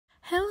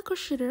Hello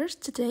crocheters,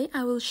 today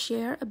I will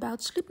share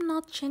about slip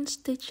knot, chain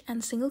stitch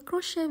and single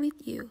crochet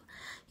with you.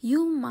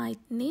 You might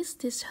need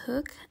this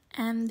hook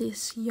and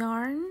this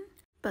yarn,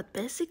 but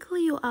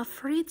basically you are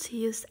free to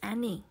use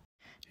any.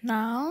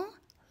 Now,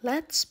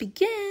 let's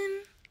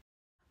begin!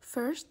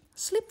 First,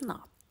 slip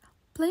knot.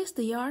 Place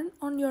the yarn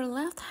on your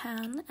left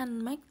hand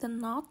and make the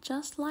knot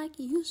just like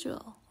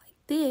usual,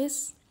 like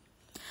this.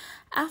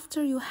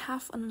 After you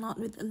have a knot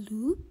with a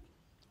loop,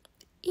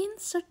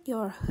 insert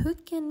your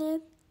hook in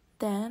it.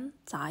 Then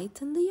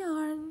tighten the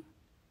yarn.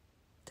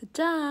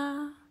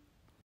 Ta-da!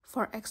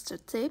 For extra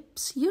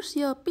tips, use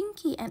your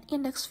pinky and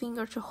index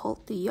finger to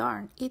hold the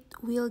yarn. It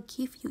will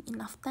give you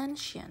enough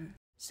tension.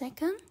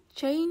 Second,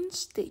 chain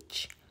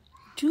stitch.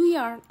 Do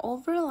yarn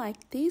over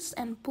like this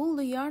and pull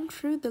the yarn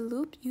through the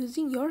loop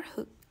using your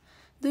hook.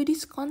 Do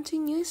this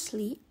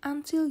continuously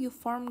until you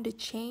form the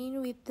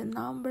chain with the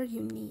number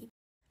you need.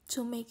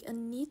 To make a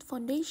neat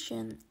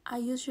foundation, I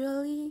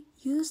usually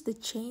use the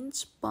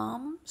chain's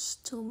bumps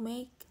to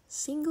make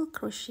single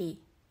crochet.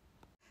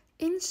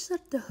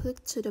 Insert the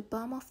hook to the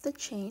bump of the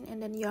chain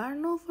and then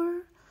yarn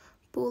over,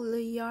 pull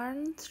the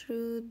yarn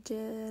through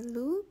the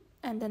loop,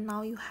 and then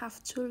now you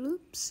have two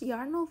loops.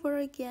 Yarn over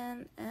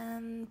again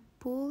and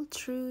pull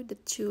through the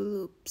two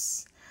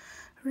loops.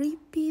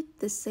 Repeat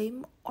the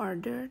same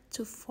order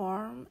to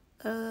form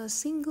a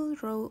single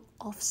row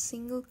of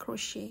single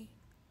crochet.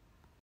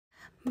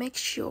 Make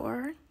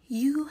sure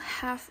you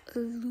have a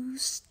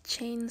loose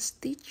chain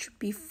stitch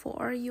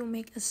before you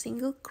make a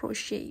single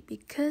crochet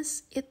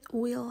because it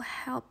will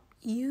help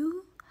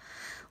you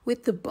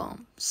with the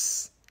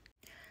bumps.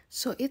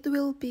 So it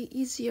will be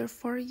easier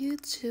for you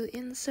to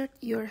insert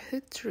your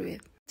hook through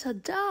it.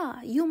 Ta-da!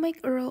 You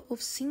make a row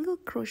of single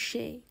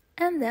crochet.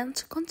 And then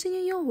to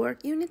continue your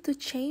work, you need to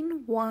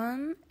chain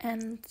one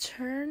and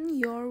turn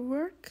your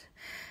work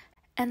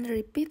and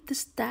repeat the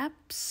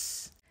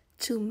steps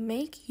to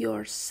make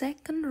your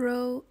second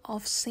row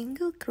of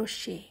single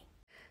crochet.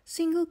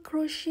 Single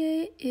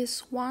crochet is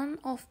one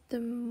of the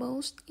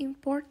most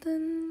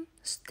important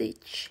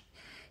stitch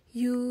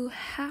you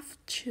have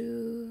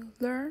to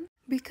learn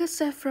because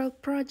several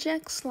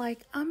projects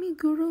like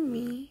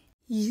amigurumi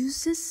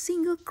uses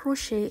single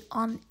crochet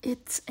on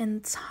its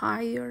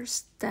entire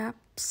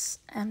steps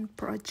and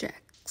projects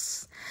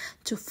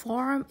to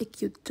form a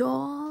cute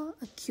doll,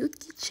 a cute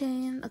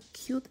keychain, a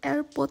cute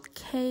airport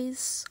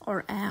case,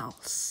 or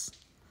else.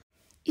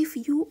 If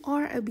you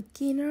are a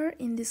beginner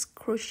in these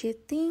crochet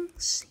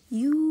things,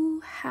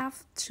 you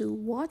have to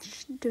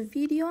watch the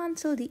video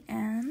until the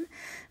end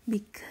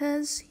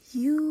because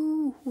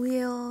you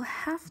will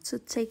have to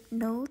take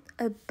note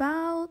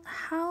about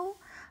how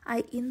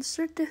I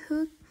insert the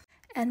hook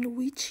and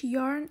which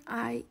yarn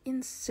I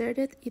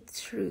inserted it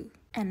through.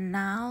 And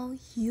now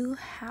you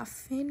have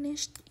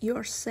finished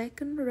your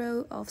second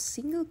row of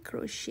single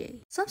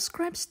crochet.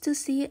 Subscribe to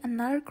see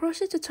another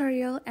crochet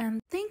tutorial and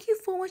thank you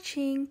for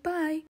watching. Bye!